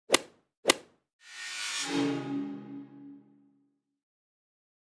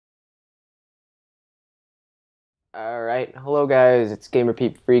Alright, hello guys, it's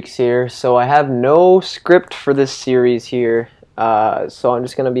GamerPeep Freaks here. So I have no script for this series here, so I'm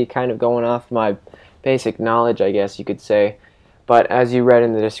just going to be kind of going off my basic knowledge, I guess you could say. But as you read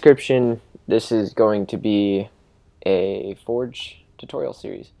in the description, this is going to be a Forge tutorial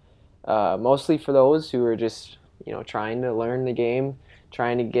series. Mostly for those who are just, trying to learn the game,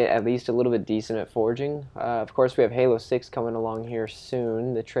 trying to get at least a little bit decent at forging. Of course, we have Halo 6 coming along here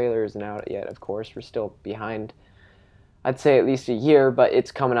soon. The trailer isn't out yet, of course. We're still behind, I'd say, at least a year, but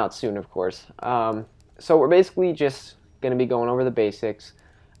it's coming out soon, of course. So we're basically just going to be going over the basics,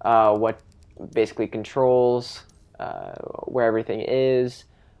 what basically controls, where everything is,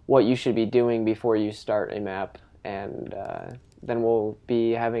 what you should be doing before you start a map, and then we'll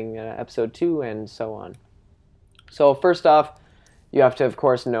be having episode 2 and so on. So first off, you have to, of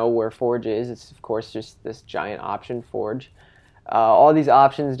course, know where Forge is. It's, of course, just this giant option, Forge. All these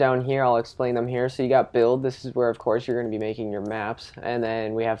options down here, I'll explain them here. So you got build. This is where, of course, you're going to be making your maps. And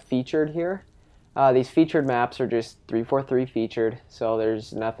then we have featured here. These featured maps are just 343 featured. So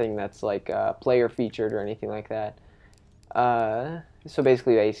there's nothing that's like player featured or anything like that. So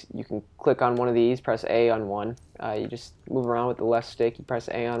basically, you can click on one of these, press A on one. You just move around with the left stick. You press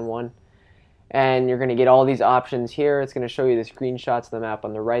A on one. And you're going to get all these options here. It's going to show you the screenshots of the map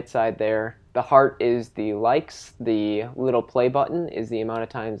on the right side there. The heart is the likes, the little play button is the amount of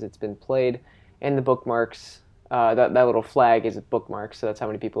times it's been played, and the bookmarks, that little flag is a bookmark, so that's how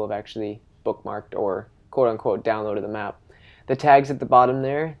many people have actually bookmarked or quote-unquote downloaded the map. The tags at the bottom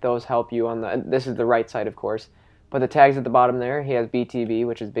there, those help you on this is the right side, of course, but the tags at the bottom there, he has BTB,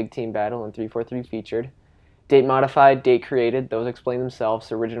 which is Big Team Battle, and 343 featured. Date modified, date created, those explain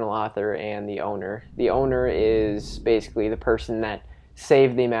themselves, original author and the owner. The owner is basically the person that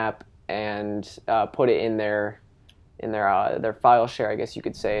saved the map and put it in their file share, I guess you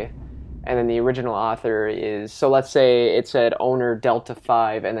could say. And then the original author is, so let's say it said owner Delta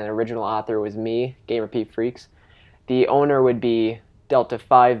 5 and then original author was me, GamerPeep Freaks. The owner would be Delta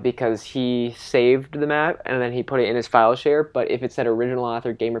 5 because he saved the map and then he put it in his file share, but if it said original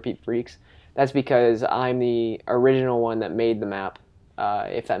author GamerPeep Freaks, that's because I'm the original one that made the map,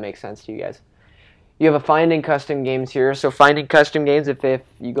 if that makes sense to you guys. You have a finding custom games here. So finding custom games, if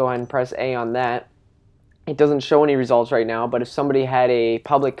you go ahead and press A on that, it doesn't show any results right now, but if somebody had a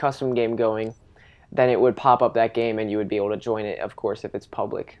public custom game going, then it would pop up that game and you would be able to join it, of course, if it's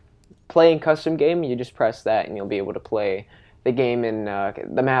public. Playing custom game, you just press that and you'll be able to play the game in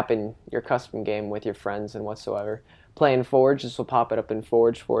the map in your custom game with your friends and whatsoever. Playing Forge, this will pop it up in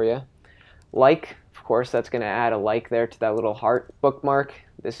Forge for you. Like, of course, that's going to add a like there to that little heart bookmark.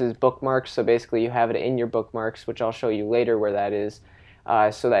 This is bookmarks, so basically you have it in your bookmarks, which I'll show you later where that is,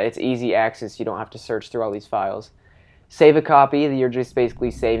 so that it's easy access. You don't have to search through all these files. Save a copy, you're just basically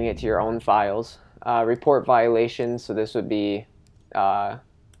saving it to your own files. Report violations, so this would be, let's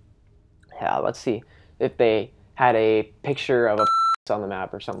see, if they had a picture of a on the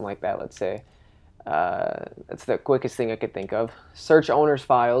map or something like that, let's say. That's the quickest thing I could think of. Search owner's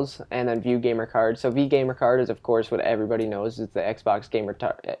files and then view gamer card. So gamer card is, of course, what everybody knows is the Xbox gamer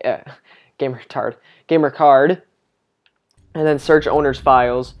card. And then search owner's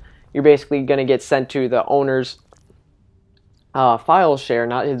files. You're basically going to get sent to the owner's file share,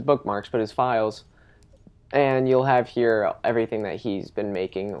 not his bookmarks, but his files. And you'll have here everything that he's been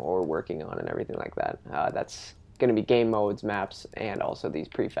making or working on and everything like that. That's going to be game modes, maps, and also these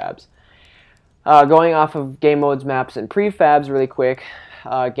prefabs. Going off of game modes, maps, and prefabs really quick,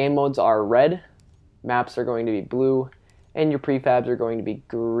 game modes are red, maps are going to be blue, and your prefabs are going to be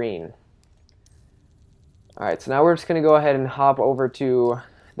green. Alright, so now we're just going to go ahead and hop over to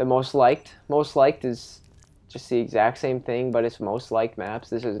the most liked. Most liked is just the exact same thing, but it's most liked maps.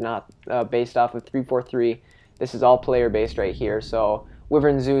 This is not based off of 343. This is all player based right here. So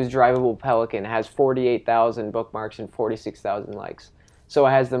Wyvern Zoo's Drivable Pelican has 48,000 bookmarks and 46,000 likes. So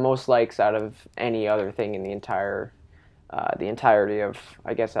it has the most likes out of any other thing in the entirety of,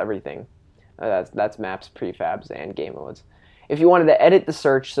 I guess, everything. That's maps, prefabs, and game modes. If you wanted to edit the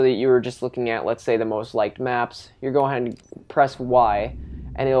search so that you were just looking at, let's say, the most liked maps, you're going ahead and press Y,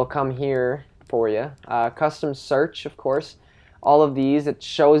 and it'll come here for you. Custom search, of course. All of these, it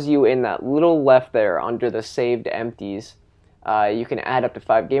shows you in that little left there under the saved empties. You can add up to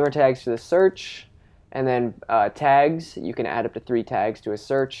 5 gamer tags to the search. And then tags, you can add up to 3 tags to a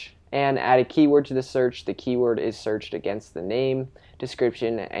search, and add a keyword to the search. The keyword is searched against the name,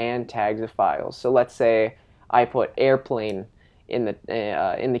 description, and tags of files. So let's say I put airplane in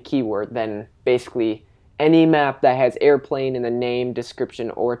the keyword, then basically any map that has airplane in the name,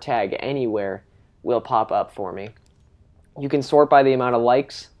 description, or tag anywhere will pop up for me. You can sort by the amount of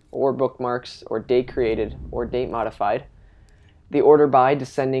likes, or bookmarks, or date created, or date modified. The order by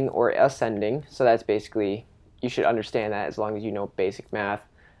descending or ascending, so that's basically, you should understand that as long as you know basic math.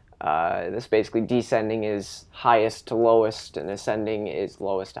 This basically, descending is highest to lowest, and ascending is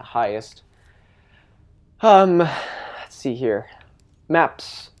lowest to highest. Let's see here.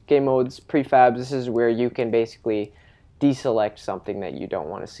 Maps, game modes, prefabs, this is where you can basically deselect something that you don't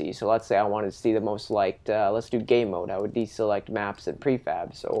want to see. So let's say I wanted to see the most liked, let's do game mode. I would deselect maps and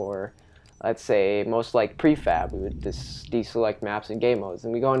prefabs, or let's say most liked prefab, we would just deselect maps and game modes.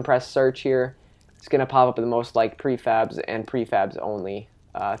 And we go and press search here. It's going to pop up the most liked prefabs and prefabs only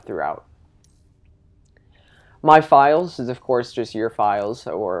throughout. My files is of course just your files,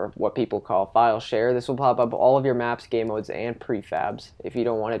 or what people call file share. This will pop up all of your maps, game modes, and prefabs. If you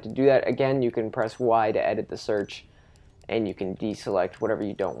don't want it to do that, again, you can press Y to edit the search, and you can deselect whatever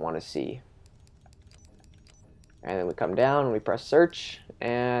you don't want to see. And then we come down and we press search,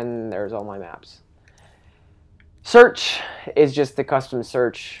 and there's all my maps. Search is just the custom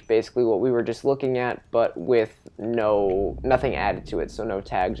search, basically what we were just looking at, but with nothing added to it, so no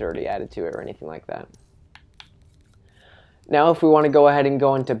tags already added to it or anything like that. Now if we want to go ahead and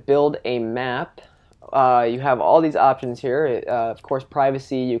go into build a map, you have all these options here. Of course,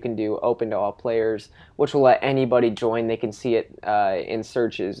 privacy, you can do open to all players, which will let anybody join. They can see it in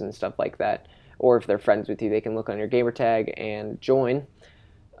searches and stuff like that. Or if they're friends with you, they can look on your gamer tag and join.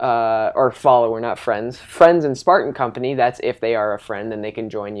 Or follow, or not friends. Friends in Spartan Company, that's if they are a friend, then they can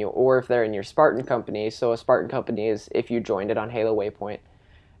join you. Or if they're in your Spartan Company, so a Spartan Company is if you joined it on Halo Waypoint,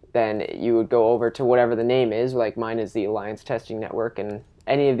 then you would go over to whatever the name is, like mine is the Alliance Testing Network, and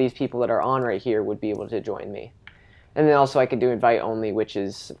any of these people that are on right here would be able to join me. And then also I can do invite only, which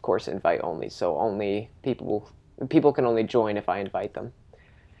is of course invite only, so only people can only join if I invite them.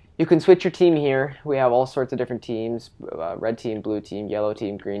 You can switch your team here. We have all sorts of different teams, red team, blue team, yellow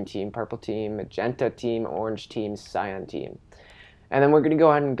team, green team, purple team, magenta team, orange team, cyan team. And then we're going to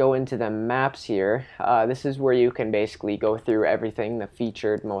go ahead and go into the maps here. This is where you can basically go through everything, the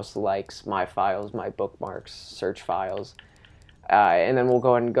featured, most likes, my files, my bookmarks, search files. And then we're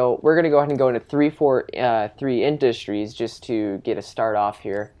going to go ahead and go into 3 industries just to get a start off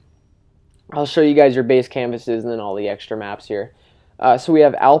here. I'll show you guys your base canvases and then all the extra maps here. So we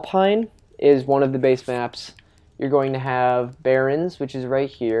have Alpine is one of the base maps. You're going to have Barrens, which is right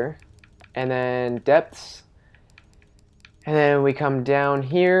here, and then Depths. And then we come down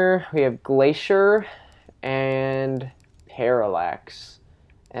here, we have Glacier and Parallax.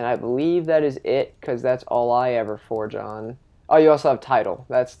 And I believe that is it, because that's all I ever forge on. Oh, you also have Tidal.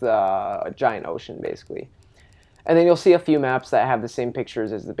 That's the giant ocean, basically. And then you'll see a few maps that have the same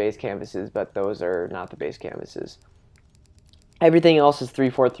pictures as the base canvases, but those are not the base canvases. Everything else is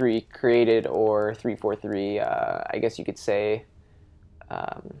 343 created, or 343, I guess you could say,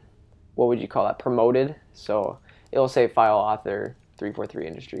 what would you call that, promoted. So it'll say file author 343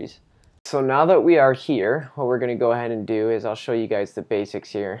 Industries. So now that we are here, what we're going to go ahead and do is I'll show you guys the basics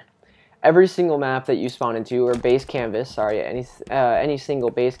here. Every single map that you spawn into, or base canvas, sorry, any single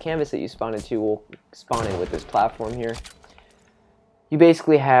base canvas that you spawn into will spawn in with this platform here. You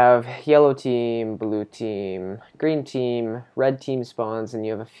basically have yellow team, blue team, green team, red team spawns, and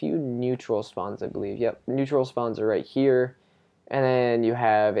you have a few neutral spawns, I believe. Yep, neutral spawns are right here. And then you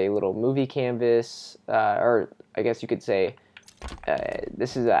have a little movie canvas, or I guess you could say,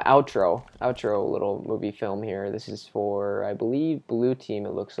 this is an outro little movie film here. This is for, I believe, blue team,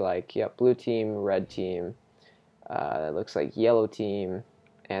 it looks like. Yep, blue team, red team, it looks like yellow team,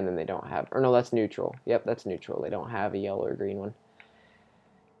 and then they don't have, or no, that's neutral. Yep, that's neutral. They don't have a yellow or green one.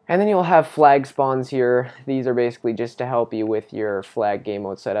 And then you'll have flag spawns here. These are basically just to help you with your flag game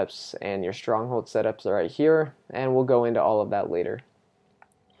mode setups, and your stronghold setups are right here, and we'll go into all of that later.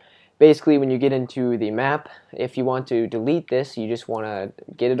 Basically, when you get into the map, if you want to delete this, you just want to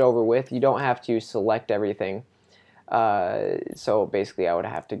get it over with. You don't have to select everything. So basically, I would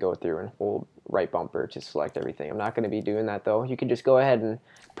have to go through and hold right bumper to select everything. I'm not going to be doing that though. You can just go ahead and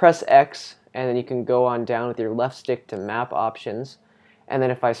press X, and then you can go on down with your left stick to map options. And then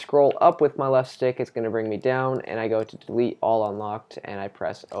if I scroll up with my left stick, it's going to bring me down, and I go to delete all unlocked, and I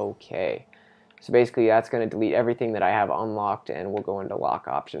press OK. So basically that's going to delete everything that I have unlocked, and we'll go into lock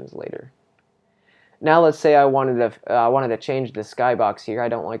options later. Now let's say I wanted to change the skybox here. I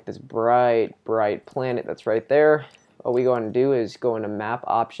don't like this bright planet that's right there. What we go ahead and do is go into map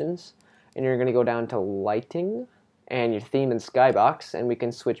options, and you're going to go down to lighting and your theme and skybox, and we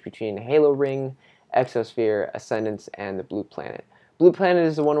can switch between Halo Ring, Exosphere, Ascendance, and the blue planet. Blue planet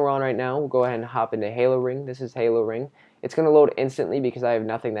is the one we're on right now. We'll go ahead and hop into Halo Ring. This is Halo Ring. It's going to load instantly because I have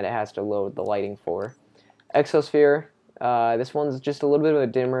nothing that it has to load the lighting for. Exosphere, This one's just a little bit of a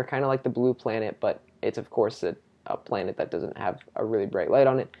dimmer, kind of like the blue planet, but it's of course a planet that doesn't have a really bright light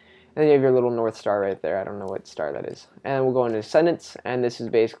on it. And then you have your little North Star right there. I don't know what star that is. And we'll go into Descendants, and this is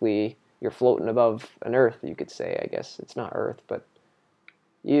basically you're floating above an Earth, you could say. I guess it's not Earth, but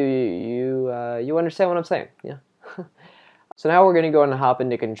you understand what I'm saying, yeah. So now we're going to go and hop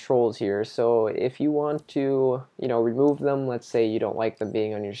into controls here. So if you want to, remove them, let's say you don't like them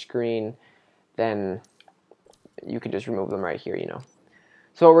being on your screen, then you can just remove them right here,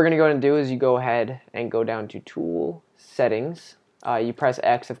 So what we're going to go and do is you go ahead and go down to Tool, Settings. You press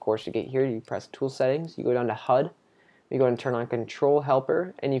X, of course, to get here. You press Tool Settings. You go down to HUD. You go and turn on Control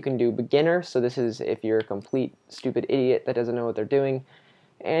Helper, and you can do Beginner. So this is if you're a complete stupid idiot that doesn't know what they're doing,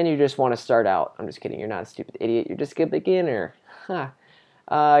 and you just want to start out. I'm just kidding. You're not a stupid idiot. You're just a beginner. Go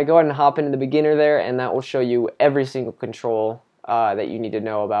ahead and hop into the beginner there, and that will show you every single control that you need to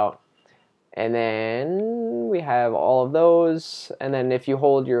know about. And then we have all of those. And then if you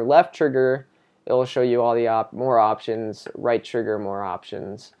hold your left trigger, it will show you all the more options. Right trigger, more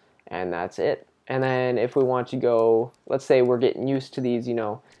options, and that's it. And then if we want to go, let's say we're getting used to these, we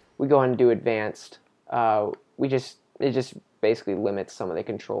go ahead and do advanced. It just basically limits some of the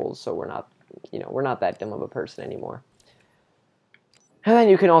controls, so we're not that dumb of a person anymore. And then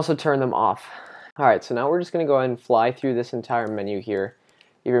you can also turn them off. Alright, so now we're just going to go ahead and fly through this entire menu here.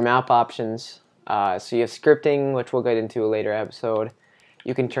 You have your map options, so you have scripting, which we'll get into a later episode.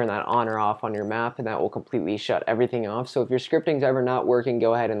 You can turn that on or off on your map, and that will completely shut everything off. So if your scripting's ever not working,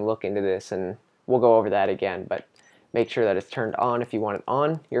 go ahead and look into this, and we'll go over that again, but make sure that it's turned on if you want it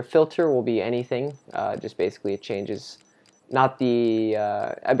on. Your filter will be anything, just basically it changes, not the,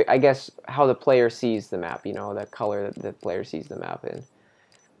 I guess how the player sees the map, the color that the player sees the map in.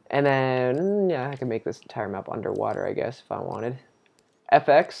 And then, yeah, I can make this entire map underwater, I guess, if I wanted.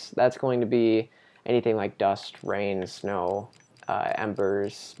 FX, that's going to be anything like dust, rain, snow,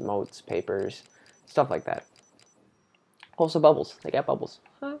 embers, motes, papers, stuff like that. Also bubbles, they got bubbles.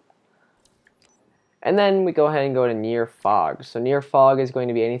 Huh. And then we go ahead and go to near fog. So near fog is going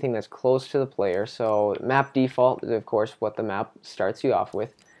to be anything that's close to the player. So map default is of course what the map starts you off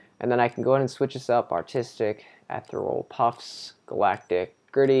with. And then I can go ahead and switch this up: artistic, ethereal, puffs, galactic,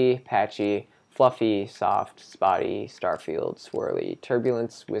 gritty, patchy, fluffy, soft, spotty, starfield, swirly,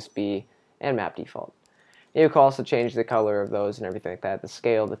 turbulence, wispy, and map default. You can also change the color of those and everything like that, the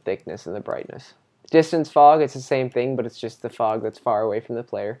scale, the thickness, and the brightness. Distance fog, it's the same thing, but it's just the fog that's far away from the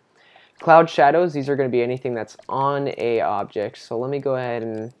player. Cloud shadows, these are going to be anything that's on a object. So let me go ahead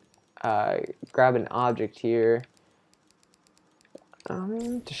and grab an object here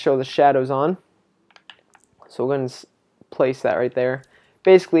to show the shadows on. So we're going to place that right there.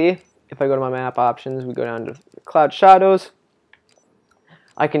 Basically, if I go to my map options, we go down to cloud shadows.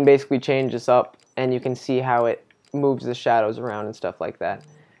 I can basically change this up, and you can see how it moves the shadows around and stuff like that.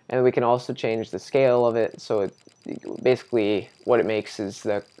 And we can also change the scale of it, so basically what it makes is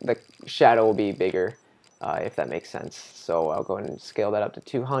the shadow will be bigger, if that makes sense. So I'll go and scale that up to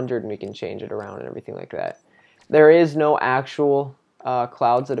 200, and we can change it around and everything like that. There is no actual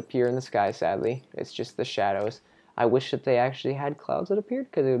clouds that appear in the sky, sadly. It's just the shadows. I wish that they actually had clouds that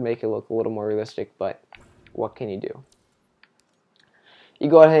appeared, because it would make it look a little more realistic, but what can you do? You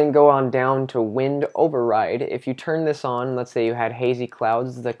go ahead and go on down to wind override. If you turn this on, let's say you had hazy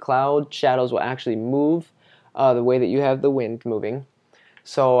clouds, the cloud shadows will actually move the way that you have the wind moving.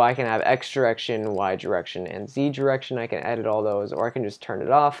 So I can have X direction, Y direction, and Z direction. I can edit all those, or I can just turn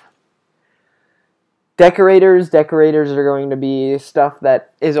it off. Decorators are going to be stuff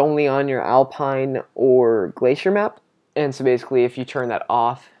that is only on your Alpine or Glacier map. And so basically if you turn that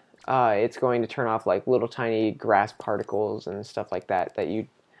off, it's going to turn off like little tiny grass particles and stuff like that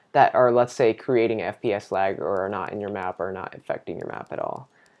that are, let's say, creating FPS lag or are not in your map or not affecting your map at all.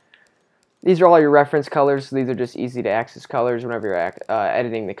 These are all your reference colors, so these are just easy to access colors whenever you're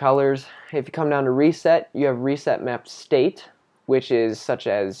editing the colors. If you come down to reset, you have reset map state, which is such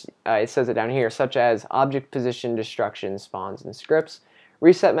as, it says it down here, such as object position, destruction, spawns, and scripts.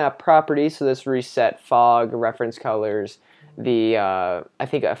 Reset map properties, so this reset fog, reference colors, the, I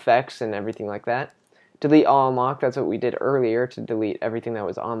think, effects and everything like that. Delete all unlocked, that's what we did earlier, to delete everything that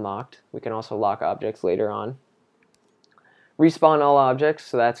was unlocked. We can also lock objects later on. Respawn all objects,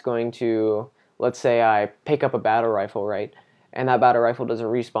 so that's going to, let's say I pick up a battle rifle, right? And that battle rifle doesn't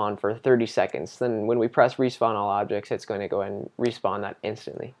respawn for 30 seconds. Then when we press respawn all objects, it's going to go ahead and respawn that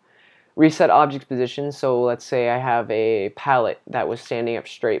instantly. Reset object position, so let's say I have a pallet that was standing up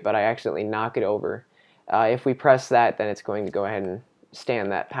straight, but I accidentally knock it over. If we press that, then it's going to go ahead and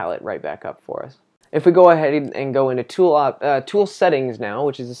stand that pallet right back up for us. If we go ahead and go into tool settings now,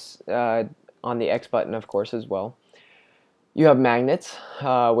 which is on the X button, of course, as well. You have magnets,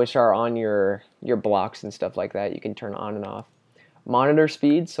 which are on your blocks and stuff like that. You can turn on and off. Monitor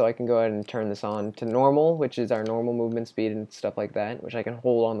speed, so I can go ahead and turn this on to normal, which is our normal movement speed and stuff like that, which I can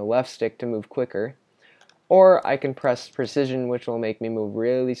hold on the left stick to move quicker. Or I can press precision, which will make me move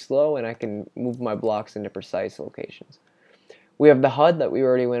really slow, and I can move my blocks into precise locations. We have the HUD that we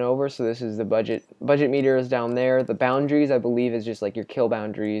already went over, so this is the budget meter is down there. The boundaries, I believe, is just like your kill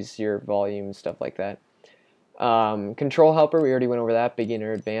boundaries, your volume, stuff like that. Control helper, we already went over that,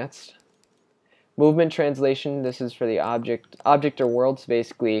 beginner, advanced. Movement translation, this is for the object or world, so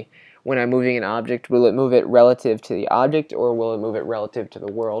basically when I'm moving an object, will it move it relative to the object or will it move it relative to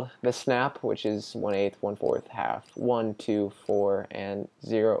the world? The snap, which is 1/8, 1/4, half, 1, 2, 4, and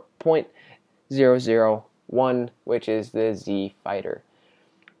 0.001, which is the Z fighter.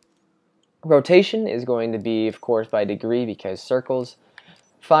 Rotation is going to be, of course, by degree because circles.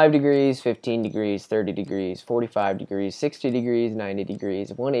 5 degrees, 15 degrees, 30 degrees, 45 degrees, 60 degrees, 90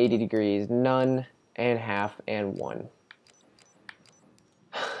 degrees, 180 degrees, none, and half, and 1.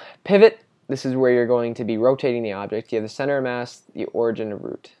 Pivot, this is where you're going to be rotating the object. You have the center of mass, the origin of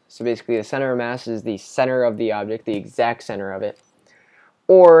root. So basically the center of mass is the center of the object, the exact center of it.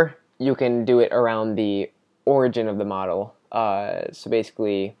 Or you can do it around the origin of the model. So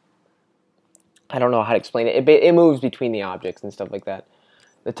basically, I don't know how to explain it. It moves between the objects and stuff like that.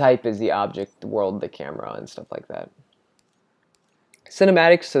 The type is the object, the world, the camera, and stuff like that.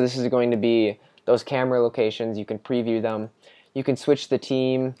 Cinematics, so this is going to be those camera locations. You can preview them. You can switch the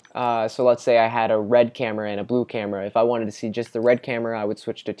team. So let's say I had a red camera and a blue camera. If I wanted to see just the red camera, I would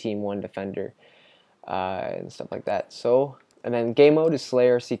switch to Team 1 Defender and stuff like that. So, and then game mode is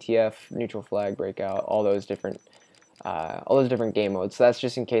Slayer, CTF, Neutral Flag, Breakout, all those different game modes. So that's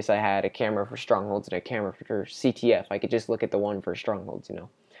just in case I had a camera for strongholds and a camera for CTF. I could just look at the one for strongholds, you know.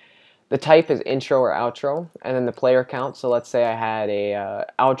 The type is intro or outro, and then the player count. So let's say I had a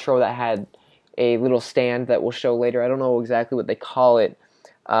outro that had a little stand that we'll show later. I don't know exactly what they call it,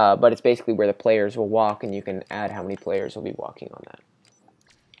 but it's basically where the players will walk, and you can add how many players will be walking on that.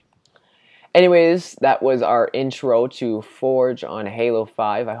 Anyways, that was our intro to Forge on Halo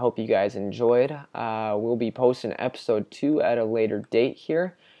 5. I hope you guys enjoyed. We'll be posting episode 2 at a later date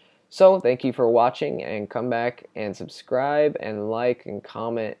here. So, thank you for watching, and come back and subscribe and like and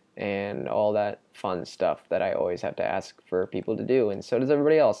comment and all that fun stuff that I always have to ask for people to do, and so does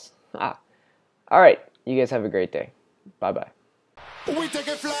everybody else. Alright, you guys have a great day. Bye-bye. We take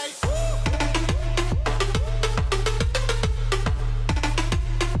a flight.